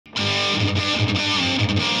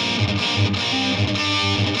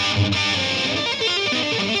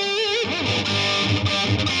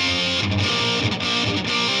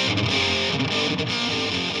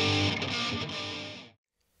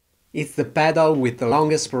It's the pedal with the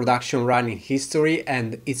longest production run in history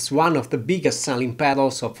and it's one of the biggest selling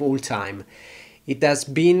pedals of all time. It has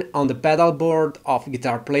been on the pedalboard of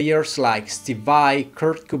guitar players like Steve Vai,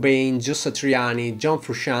 Kurt Cobain, Joe Satriani, John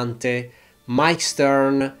Frusciante, Mike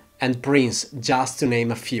Stern and Prince, just to name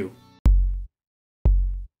a few.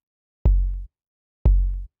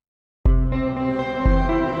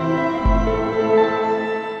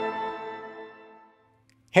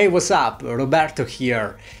 Hey, what's up? Roberto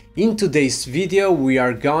here. In today's video we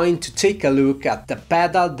are going to take a look at the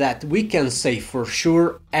pedal that we can say for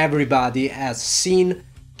sure everybody has seen,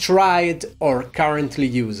 tried or currently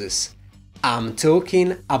uses. I'm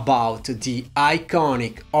talking about the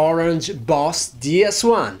iconic orange Boss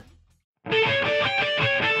DS-1.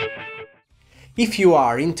 If you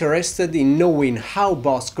are interested in knowing how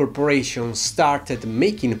Boss Corporation started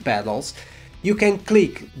making pedals, you can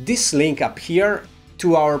click this link up here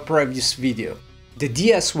to our previous video. The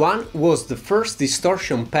DS-1 was the first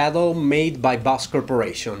distortion pedal made by Boss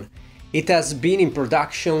Corporation. It has been in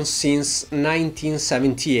production since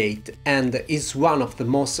 1978 and is one of the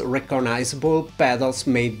most recognizable pedals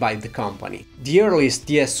made by the company. The earliest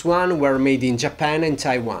DS-1 were made in Japan and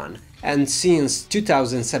Taiwan, and since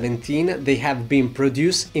 2017 they have been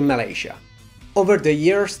produced in Malaysia. Over the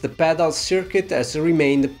years the pedal circuit has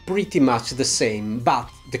remained pretty much the same, but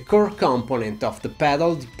the core component of the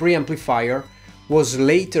pedal, the preamplifier, was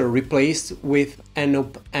later replaced with an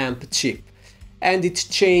op-amp chip, and it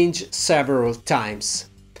changed several times.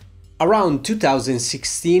 Around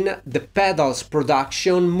 2016 the pedal's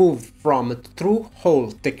production moved from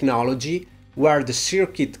through-hole technology, where the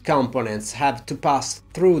circuit components have to pass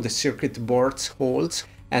through the circuit board's holes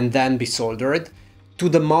and then be soldered, to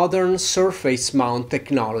the modern surface mount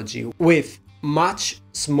technology, with much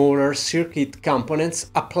smaller circuit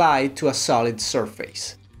components applied to a solid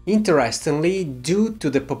surface. Interestingly, due to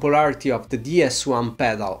the popularity of the DS-1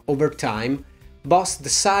 pedal over time, Boss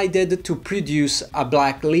decided to produce a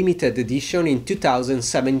black limited edition in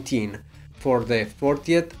 2017 for the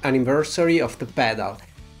 40th anniversary of the pedal,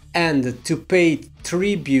 and to pay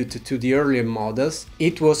tribute to the earlier models,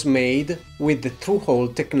 it was made with the through-hole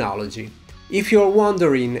technology. If you're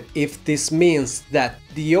wondering if this means that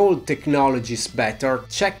the old technology is better,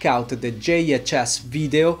 check out the JHS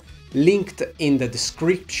video linked in the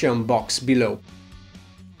description box below.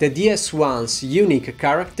 The DS-1's unique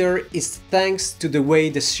character is thanks to the way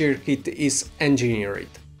the circuit is engineered.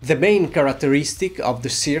 The main characteristic of the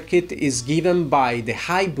circuit is given by the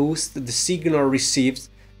high boost the signal receives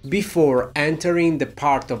before entering the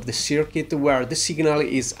part of the circuit where the signal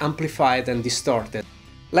is amplified and distorted.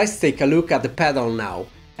 Let's take a look at the pedal now.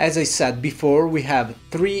 As I said before, we have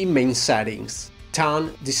three main settings: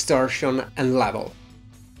 tone, distortion and level.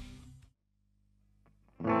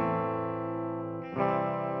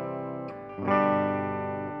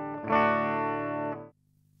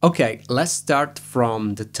 Okay, let's start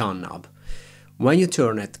from the tone knob. When you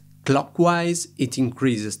turn it clockwise, it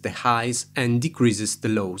increases the highs and decreases the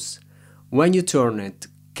lows. When you turn it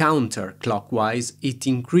counterclockwise, it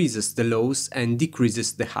increases the lows and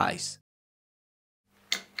decreases the highs.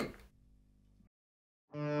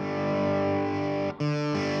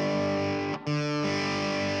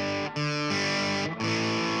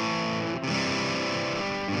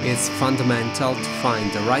 It's fundamental to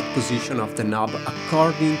find the right position of the knob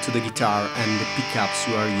according to the guitar and the pickups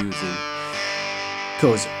you are using.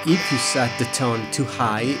 Because if you set the tone too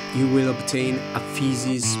high, you will obtain a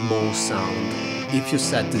fizzy small sound. If you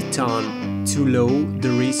set the tone too low, the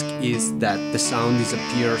risk is that the sound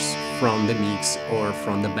disappears from the mix or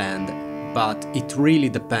from the band, but it really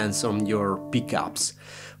depends on your pickups.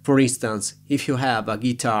 For instance, if you have a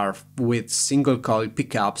guitar with single coil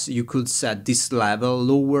pickups, you could set this level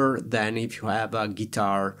lower than if you have a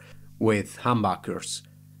guitar with humbuckers,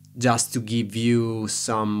 just to give you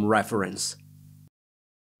some reference.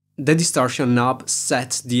 The distortion knob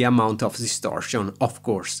sets the amount of distortion, of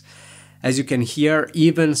course. As you can hear,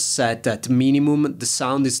 even set at minimum, the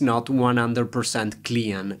sound is not 100%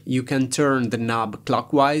 clean. You can turn the knob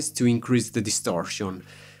clockwise to increase the distortion.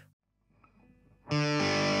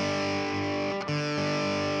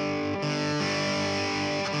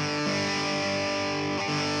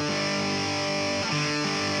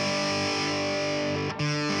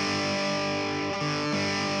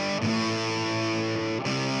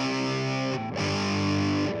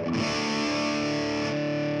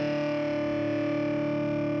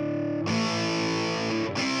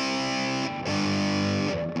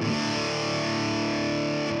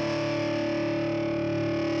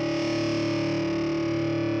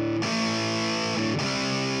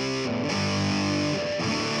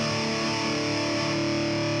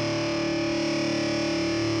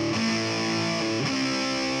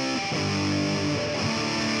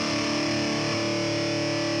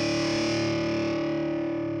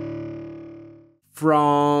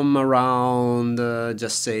 from around,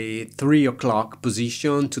 just say, 3 o'clock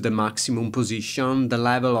position to the maximum position, the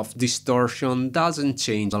level of distortion doesn't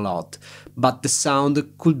change a lot, but the sound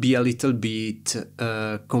could be a little bit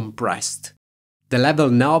compressed. The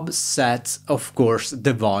level knob sets, of course,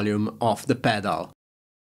 the volume of the pedal.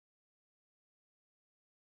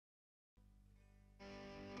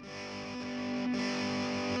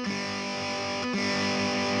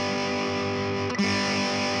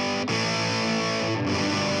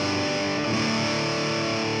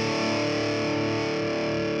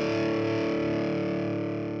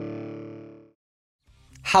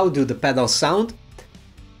 How do the pedals sound?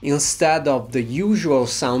 Instead of the usual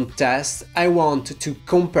sound test, I want to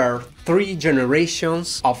compare 3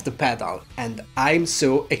 generations of the pedal, and I'm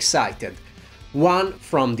so excited. One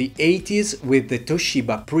from the 80s with the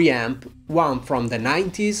Toshiba preamp, one from the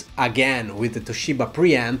 90s, again with the Toshiba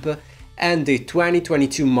preamp, and the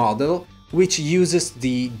 2022 model, which uses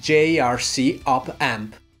the JRC op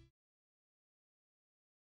amp.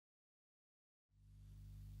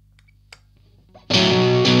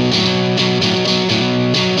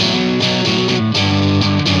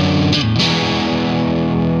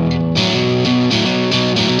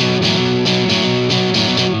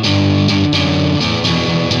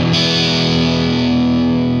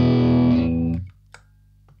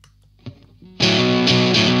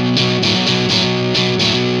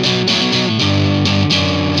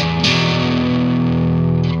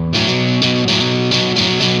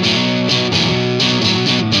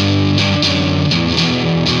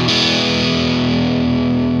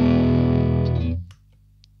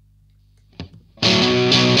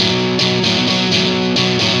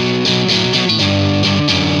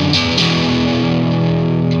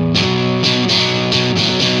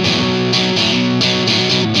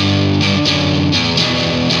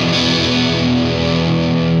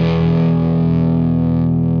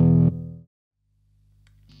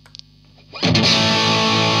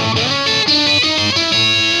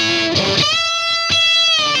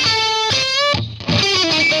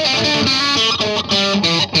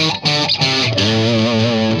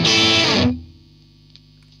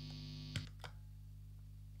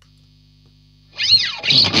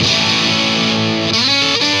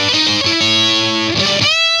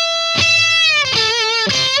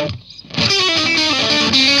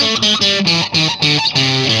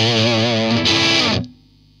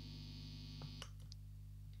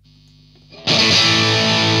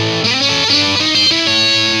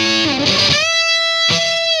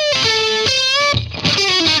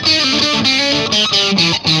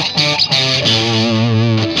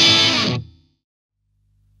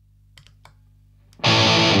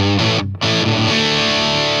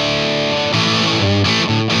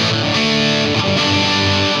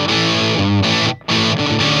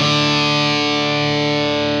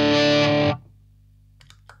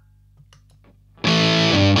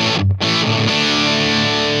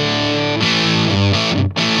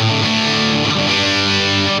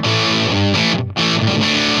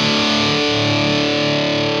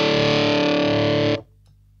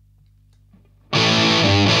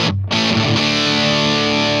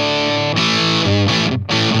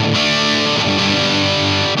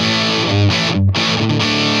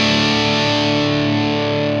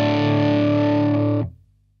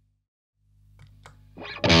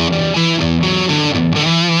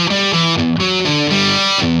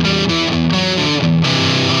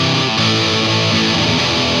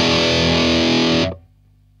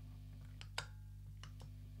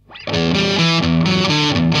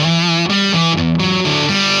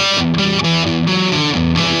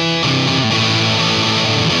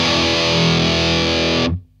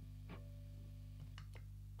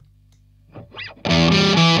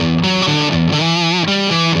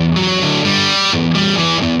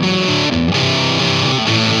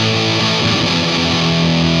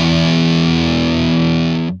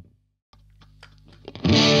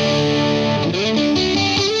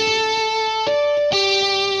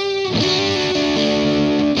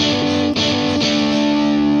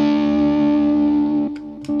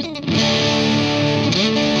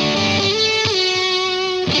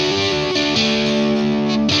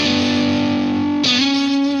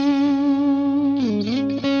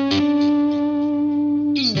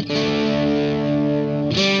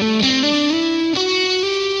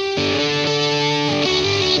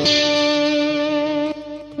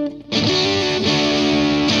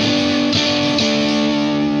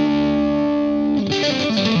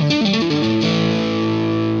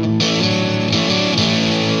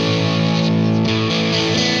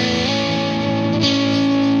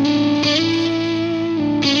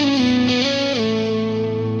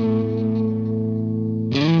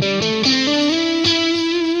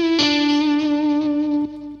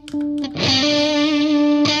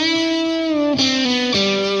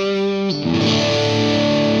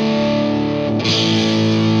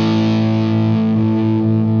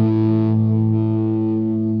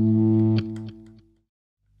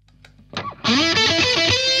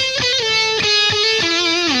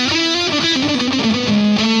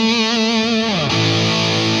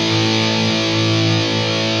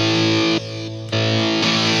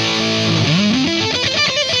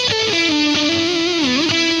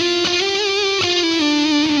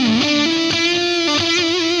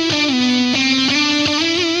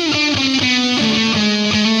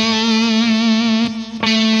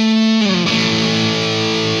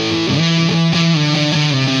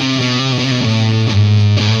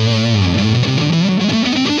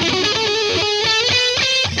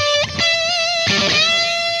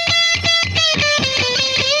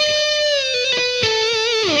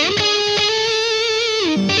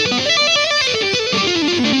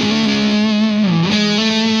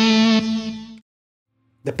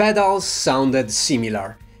 The pedals sounded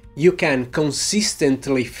similar. You can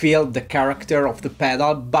consistently feel the character of the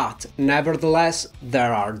pedal, but nevertheless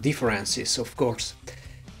there are differences, of course.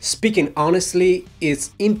 Speaking honestly,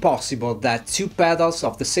 it's impossible that two pedals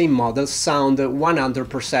of the same model sound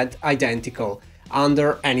 100% identical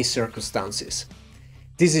under any circumstances.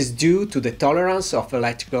 This is due to the tolerance of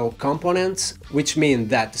electrical components, which means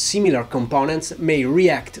that similar components may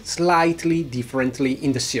react slightly differently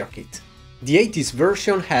in the circuit. The 80s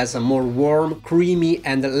version has a more warm, creamy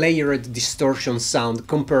and layered distortion sound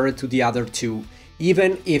compared to the other two,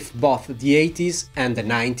 even if both the 80s and the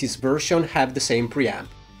 90s version have the same preamp.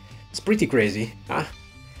 It's pretty crazy, huh?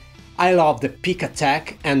 I love the peak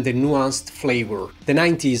attack and the nuanced flavor. The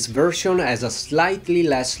 90s version has a slightly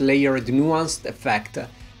less layered nuanced effect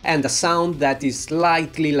and a sound that is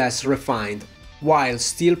slightly less refined, while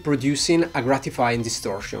still producing a gratifying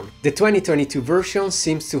distortion. The 2022 version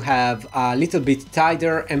seems to have a little bit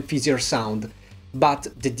tighter and fizzier sound, but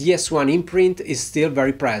the DS-1 imprint is still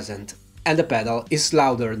very present, and the pedal is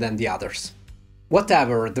louder than the others.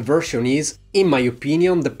 Whatever the version is, in my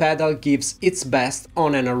opinion, the pedal gives its best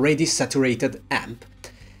on an already saturated amp.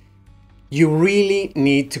 You really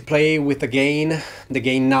need to play with the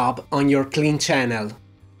gain knob on your clean channel,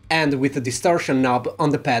 and with the distortion knob on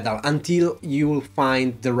the pedal until you'll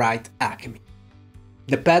find the right Alchemy.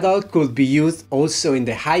 The pedal could be used also in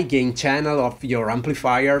the high gain channel of your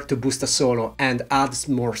amplifier to boost a solo and adds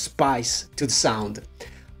more spice to the sound.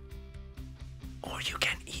 Or you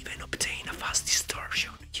can even obtain a fast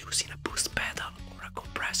distortion using a boost pedal or a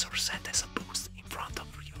compressor set as a boost in front of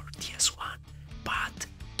your DS-1, but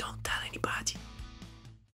don't tell anybody.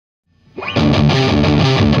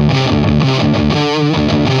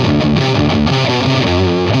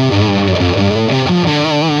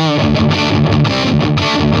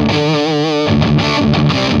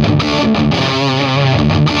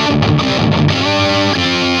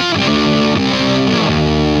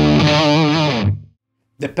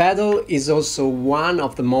 The pedal is also one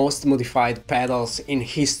of the most modified pedals in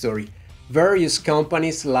history. Various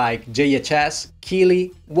companies like JHS,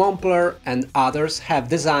 Keeley, Wampler and others have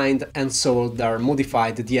designed and sold their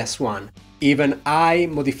modified DS-1. Even I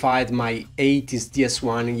modified my 80s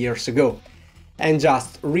DS-1 years ago, and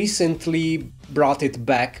just recently brought it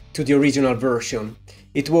back to the original version.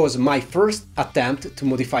 It was my first attempt to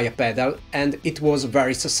modify a pedal and it was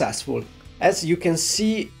very successful. As you can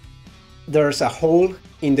see, there's a hole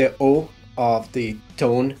in the O of the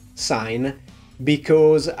tone sign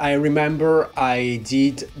because I remember I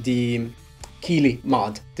did the Keeley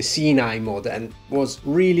mod, the C9 mod, and was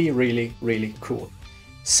really cool.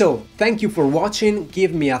 So, thank you for watching,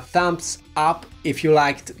 give me a thumbs up if you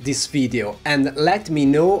liked this video and let me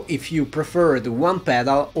know if you preferred one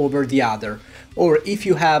pedal over the other or if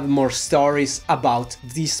you have more stories about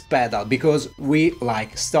this pedal, because we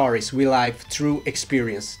like stories, we like true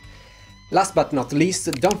experience. Last but not least,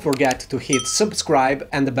 don't forget to hit subscribe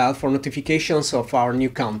and the bell for notifications of our new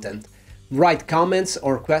content. Write comments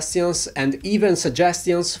or questions and even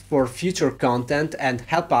suggestions for future content and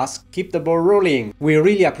help us keep the ball rolling. We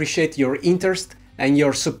really appreciate your interest and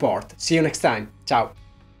your support. See you next time. Ciao!